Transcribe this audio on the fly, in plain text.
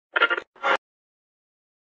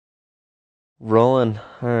Rolling.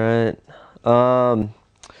 All right.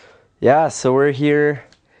 Yeah, so we're here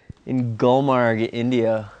in Gulmarg,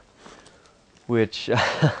 India, which you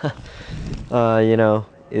know,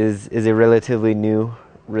 is a relatively new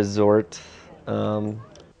resort. I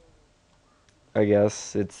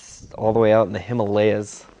guess it's all the way out in the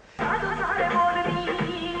Himalayas.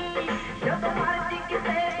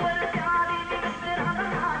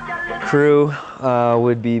 Crew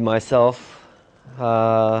would be myself,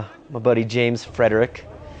 my buddy James Frederick,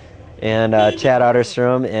 and Chad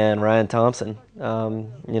Otterstrom and Ryan Thompson.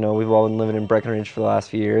 You know, we've all been living in Breckenridge for the last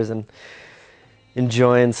few years and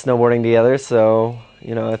enjoying snowboarding together. So,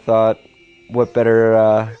 you know, I thought, what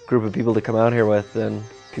better group of people to come out here with than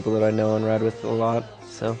people that I know and ride with a lot.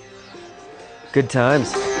 So, good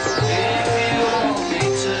times.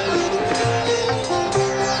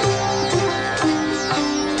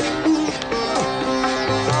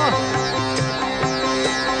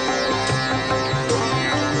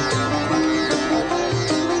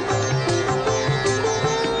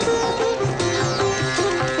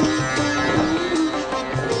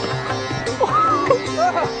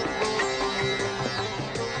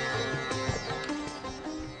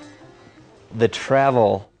 The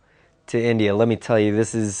travel to India, let me tell you,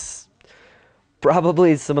 this is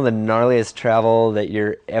probably some of the gnarliest travel that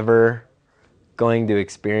you're ever going to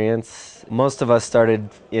experience. Most of us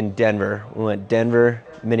started in Denver. We went Denver,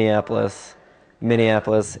 Minneapolis,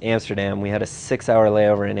 Amsterdam. We had a 6-hour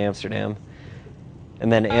layover in Amsterdam,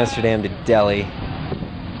 and then Amsterdam to Delhi.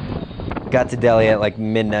 Got to Delhi at like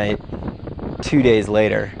midnight 2 days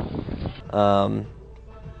later, and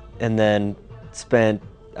then spent,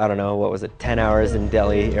 I don't know, what was it, 10 hours in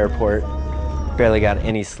Delhi airport, barely got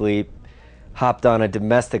any sleep, hopped on a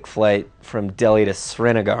domestic flight from Delhi to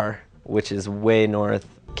Srinagar, which is way north,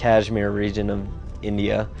 Kashmir region of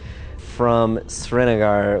India. From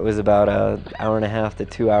Srinagar, it was about an 1.5 to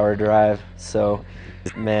 2 hour drive. So,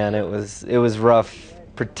 man, it was rough,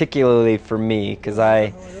 particularly for me, because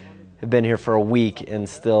I have been here for a week and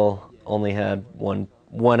still only had one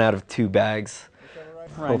out of 2 bags.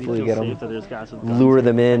 Hopefully get them, lure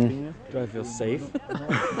them in. Do I feel safe?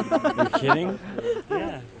 Are you kidding?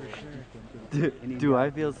 Yeah, for sure. Do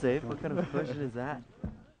I feel safe? What kind of question is that?